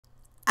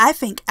I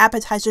think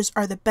appetizers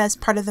are the best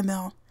part of the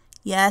meal.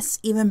 Yes,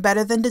 even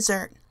better than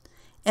dessert.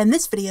 In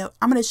this video,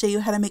 I'm going to show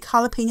you how to make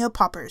jalapeno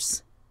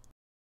poppers.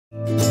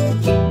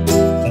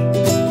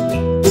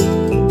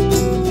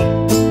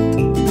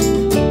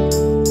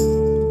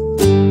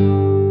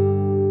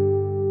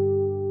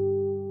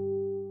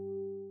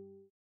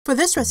 For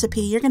this recipe,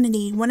 you're going to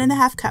need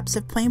 1½ cups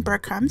of plain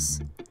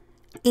breadcrumbs,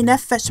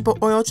 enough vegetable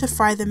oil to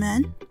fry them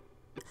in,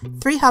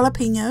 3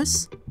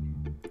 jalapenos,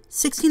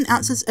 16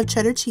 ounces of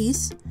cheddar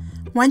cheese,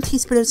 1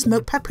 teaspoon of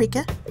smoked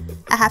paprika,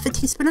 a half a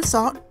teaspoon of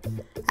salt,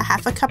 a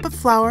half a cup of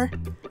flour,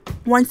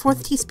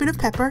 1/4 teaspoon of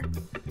pepper,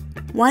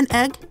 1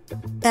 egg,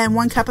 and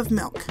 1 cup of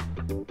milk.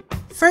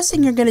 First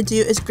thing you're going to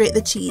do is grate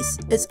the cheese.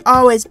 It's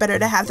always better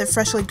to have the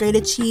freshly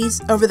grated cheese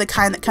over the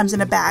kind that comes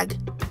in a bag.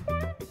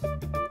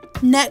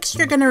 Next,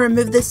 you're going to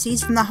remove the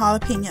seeds from the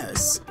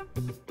jalapenos.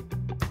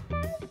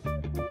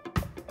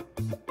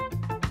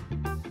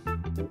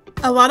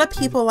 A lot of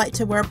people like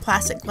to wear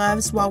plastic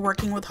gloves while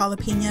working with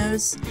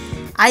jalapenos.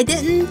 I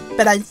didn't,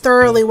 but I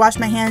thoroughly washed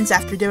my hands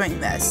after doing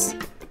this.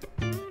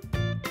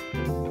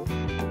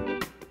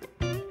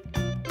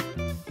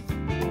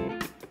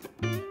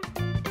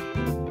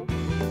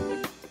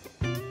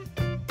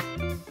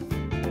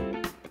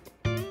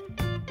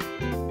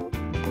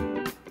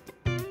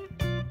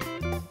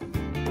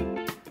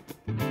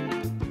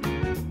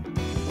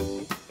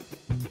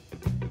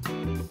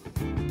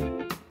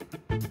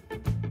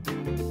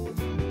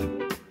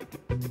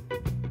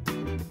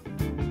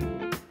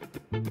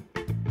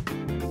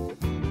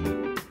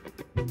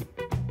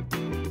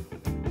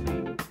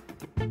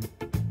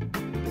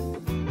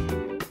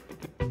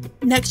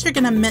 Next, you're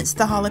going to mince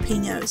the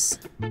jalapenos.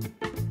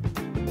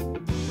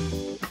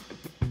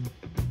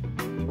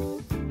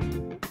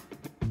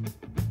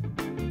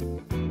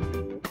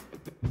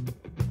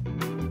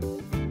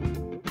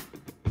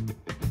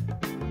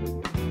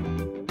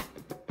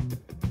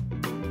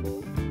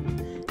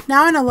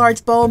 Now in a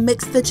large bowl,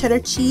 mix the cheddar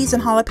cheese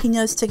and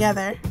jalapenos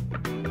together.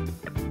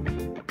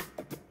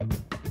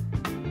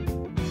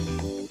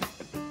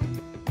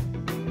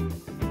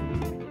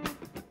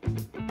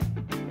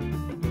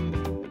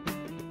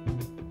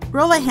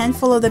 Roll a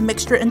handful of the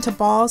mixture into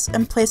balls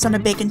and place on a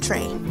baking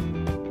tray.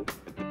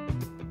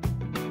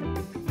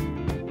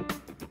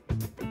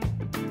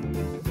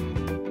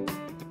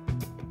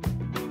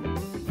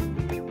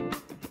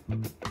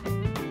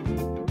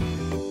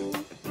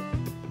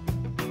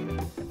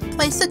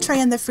 Place the tray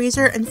in the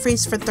freezer and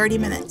freeze for 30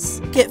 minutes.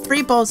 Get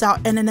 3 bowls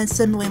out in an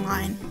assembly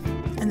line.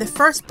 In the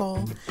first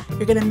bowl,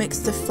 you're going to mix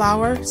the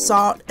flour,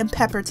 salt, and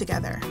pepper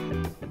together.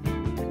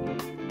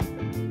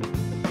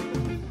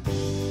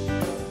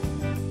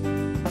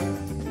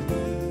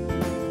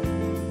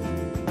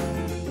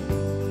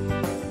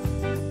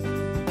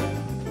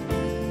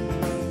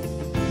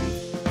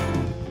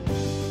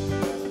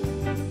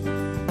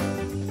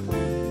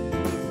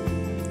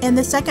 In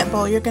the second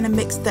bowl, you're going to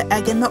mix the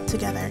egg and milk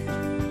together.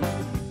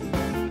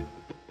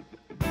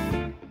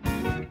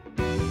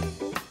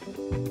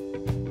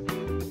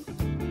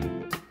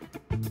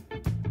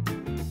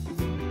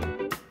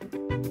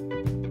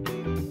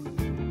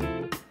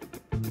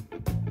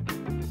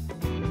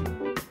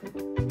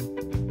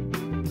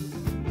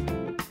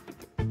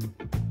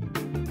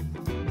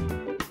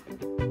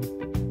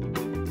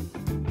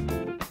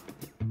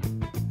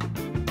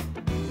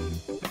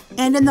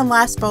 And in the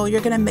last bowl, you're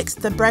going to mix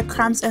the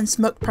breadcrumbs and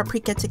smoked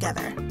paprika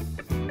together.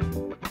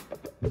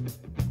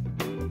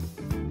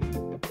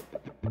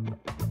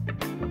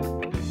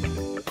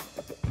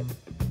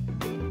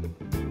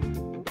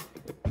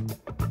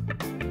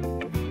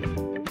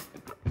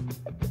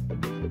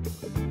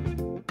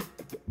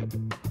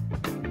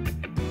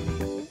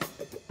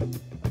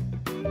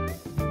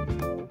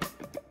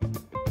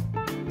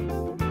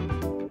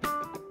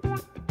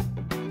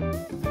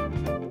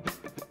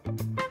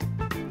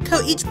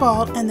 Coat each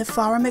ball in the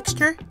flour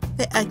mixture,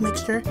 the egg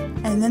mixture,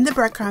 and then the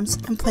breadcrumbs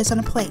and place on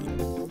a plate.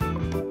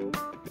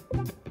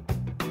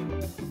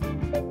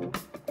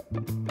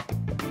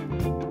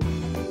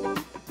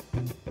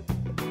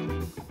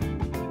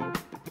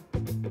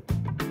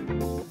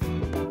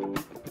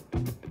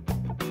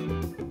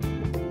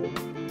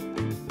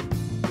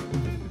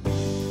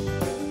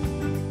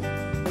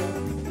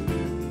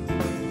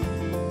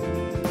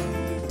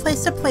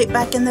 Place the plate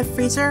back in the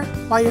freezer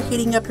while you're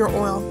heating up your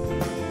oil.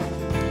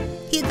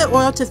 Heat the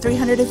oil to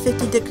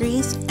 350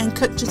 degrees and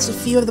cook just a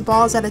few of the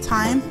balls at a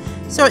time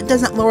so it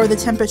doesn't lower the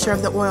temperature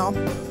of the oil.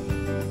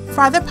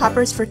 Fry the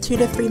poppers for 2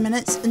 to 3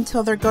 minutes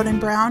until they're golden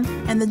brown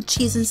and the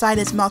cheese inside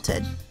is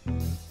melted.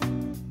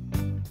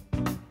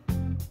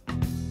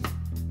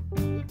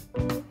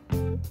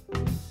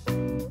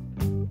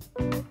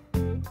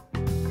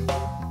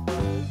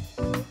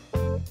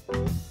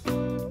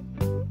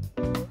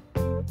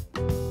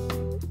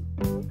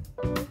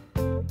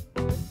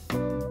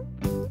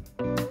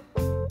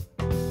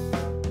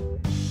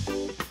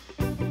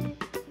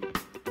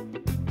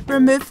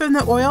 Remove from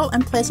the oil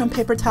and place on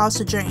paper towels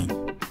to drain.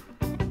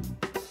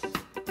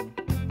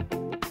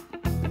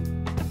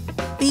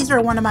 These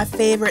are one of my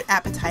favorite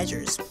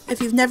appetizers.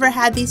 If you've never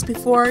had these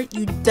before,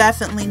 you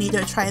definitely need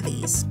to try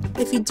these.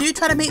 If you do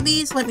try to make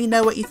these, let me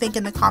know what you think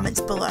in the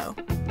comments below.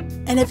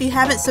 And if you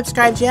haven't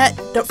subscribed yet,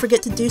 don't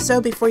forget to do so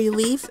before you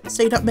leave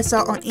so you don't miss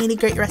out on any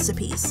great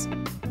recipes.